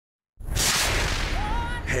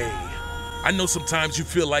Hey, I know sometimes you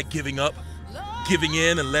feel like giving up, giving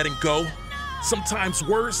in and letting go. Sometimes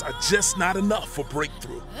words are just not enough for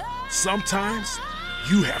breakthrough. Sometimes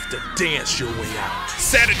you have to dance your way out.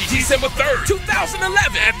 Saturday, December 3rd,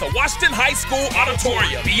 2011 at the Washington High School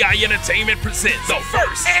Auditorium. BI Entertainment presents the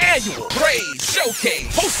first annual Praise Showcase.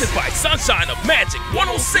 Hosted by Sonshine of Magic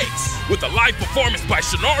 106. With a live performance by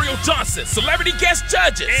Shanarial Johnson, celebrity guest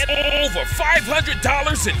judges, and over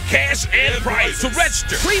 $500 in cash and prizes. To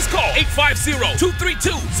register, please call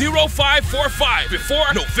 850-232-0545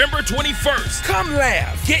 before November 21st. Come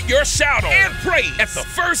laugh, get your shout on, and praise at the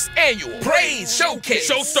first annual Praise Showcase.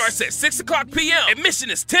 Show starts at 6 o'clock p.m. Admission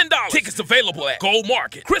is $10. Tickets available at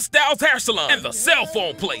Goldmarket, Chris Dow's Hair Salon, and the Cell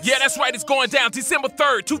Phone Place. Yeah, that's right. It's going down December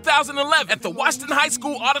 3rd, 2011 at the Washington High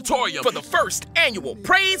School Auditorium for the first annual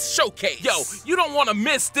Praise Showcase. Yo, you don't want to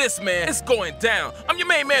miss this, man. It's going down. I'm your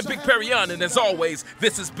main man, Big Perryon, and as always,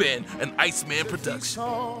 this has been an Iceman production.